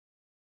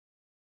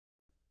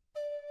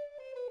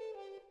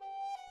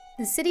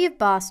The city of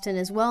Boston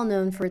is well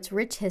known for its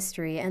rich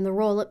history and the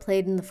role it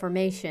played in the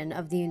formation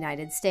of the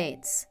United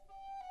States.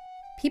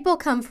 People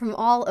come from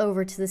all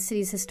over to the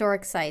city's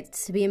historic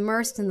sites to be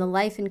immersed in the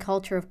life and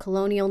culture of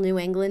colonial New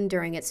England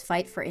during its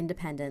fight for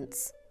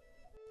independence.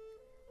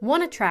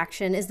 One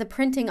attraction is the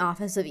printing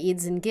office of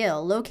Eads &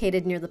 Gill,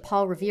 located near the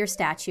Paul Revere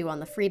statue on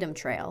the Freedom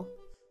Trail.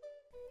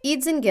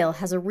 Eads & Gill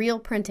has a real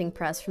printing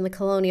press from the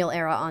colonial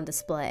era on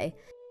display.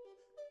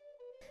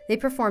 They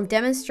perform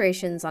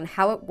demonstrations on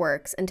how it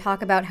works and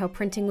talk about how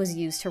printing was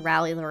used to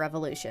rally the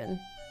revolution.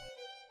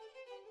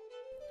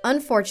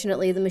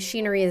 Unfortunately, the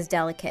machinery is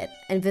delicate,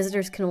 and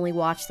visitors can only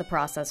watch the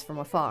process from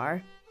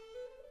afar.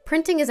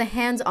 Printing is a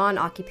hands-on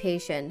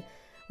occupation,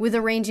 with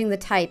arranging the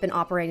type and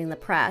operating the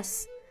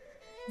press.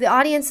 The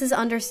audience's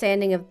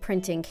understanding of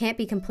printing can't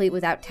be complete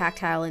without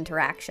tactile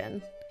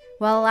interaction.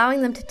 While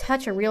allowing them to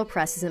touch a real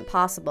press isn't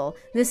possible,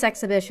 this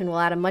exhibition will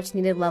add a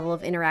much-needed level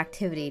of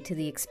interactivity to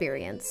the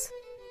experience.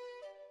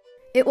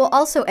 It will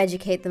also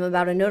educate them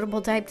about a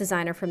notable type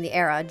designer from the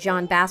era,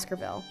 John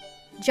Baskerville.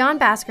 John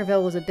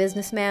Baskerville was a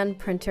businessman,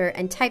 printer,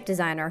 and type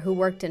designer who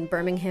worked in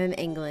Birmingham,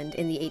 England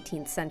in the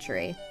 18th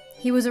century.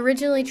 He was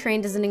originally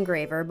trained as an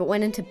engraver, but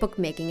went into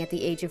bookmaking at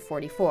the age of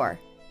 44.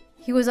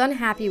 He was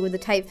unhappy with the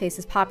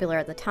typefaces popular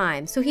at the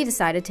time, so he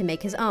decided to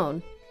make his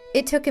own.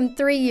 It took him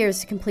 3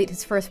 years to complete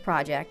his first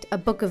project, a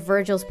book of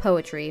Virgil's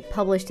poetry,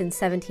 published in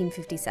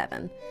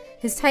 1757.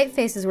 His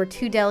typefaces were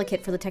too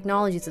delicate for the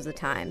technologies of the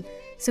time,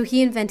 so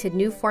he invented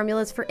new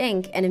formulas for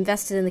ink and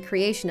invested in the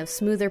creation of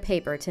smoother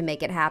paper to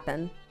make it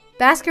happen.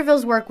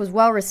 Baskerville's work was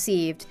well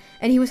received,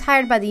 and he was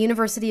hired by the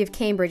University of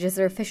Cambridge as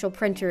their official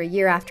printer a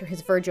year after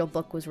his Virgil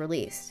book was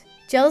released.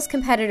 Jealous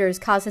competitors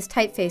caused his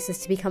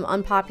typefaces to become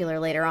unpopular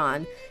later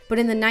on, but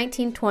in the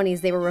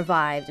 1920s they were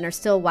revived and are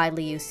still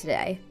widely used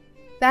today.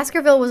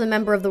 Baskerville was a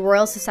member of the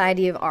Royal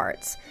Society of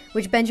Arts,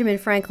 which Benjamin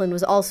Franklin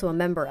was also a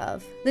member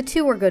of. The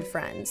two were good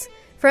friends.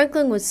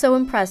 Franklin was so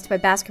impressed by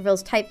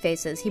Baskerville's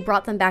typefaces, he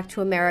brought them back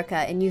to America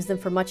and used them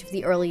for much of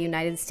the early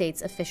United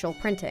States official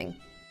printing.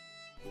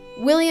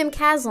 William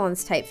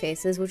Caslon's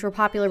typefaces, which were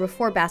popular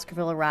before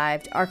Baskerville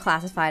arrived, are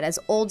classified as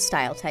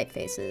old-style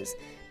typefaces.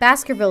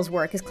 Baskerville's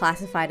work is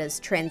classified as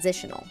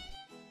transitional.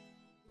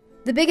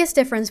 The biggest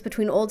difference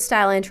between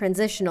old-style and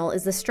transitional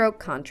is the stroke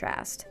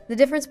contrast. The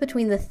difference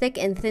between the thick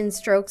and thin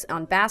strokes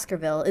on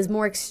Baskerville is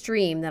more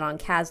extreme than on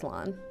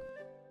Caslon.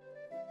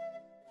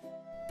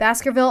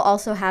 Baskerville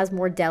also has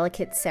more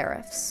delicate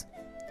serifs.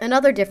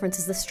 Another difference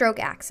is the stroke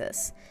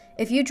axis.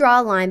 If you draw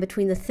a line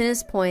between the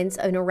thinnest points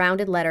of a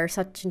rounded letter,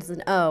 such as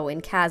an O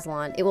in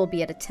Caslon, it will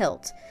be at a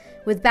tilt.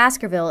 With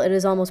Baskerville, it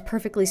is almost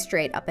perfectly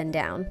straight up and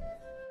down.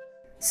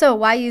 So,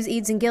 why use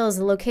Eads & Gill as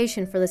the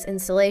location for this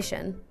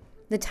installation?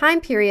 The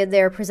time period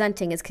they are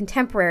presenting is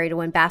contemporary to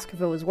when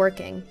Baskerville was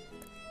working.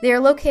 They are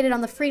located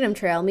on the Freedom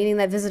Trail, meaning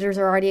that visitors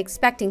are already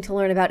expecting to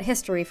learn about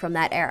history from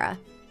that era.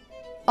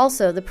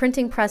 Also, the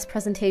printing press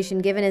presentation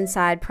given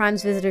inside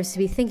primes visitors to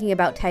be thinking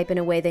about type in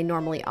a way they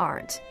normally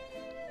aren't.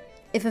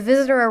 If a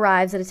visitor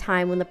arrives at a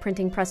time when the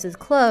printing press is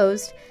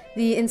closed,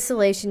 the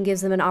installation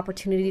gives them an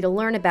opportunity to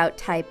learn about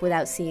type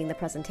without seeing the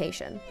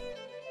presentation.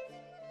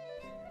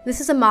 This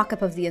is a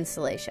mock-up of the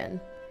installation.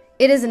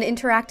 It is an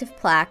interactive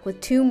plaque with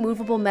 2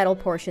 movable metal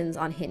portions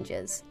on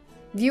hinges.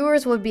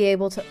 Viewers would be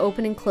able to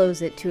open and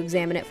close it to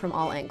examine it from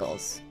all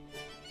angles.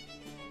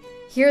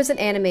 Here is an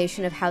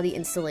animation of how the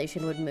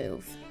installation would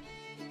move.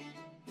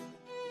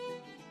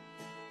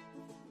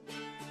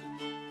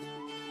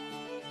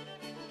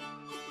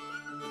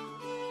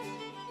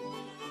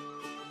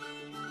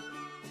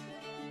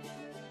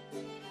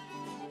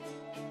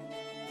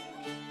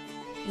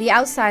 The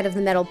outside of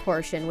the metal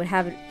portion would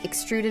have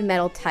extruded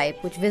metal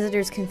type, which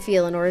visitors can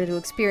feel in order to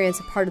experience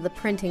a part of the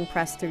printing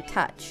press through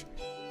touch.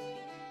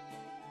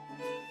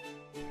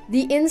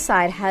 The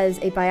inside has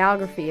a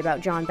biography about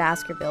John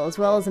Baskerville, as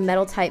well as a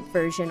metal type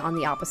version on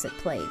the opposite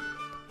plate.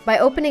 By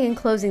opening and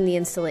closing the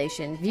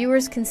installation,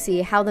 viewers can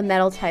see how the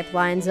metal type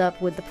lines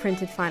up with the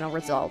printed final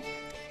result,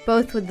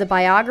 both with the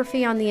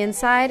biography on the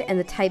inside and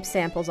the type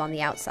samples on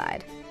the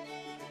outside.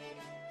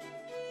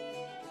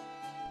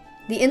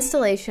 The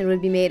installation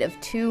would be made of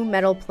 2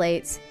 metal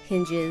plates,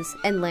 hinges,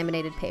 and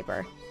laminated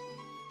paper.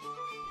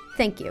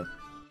 Thank you.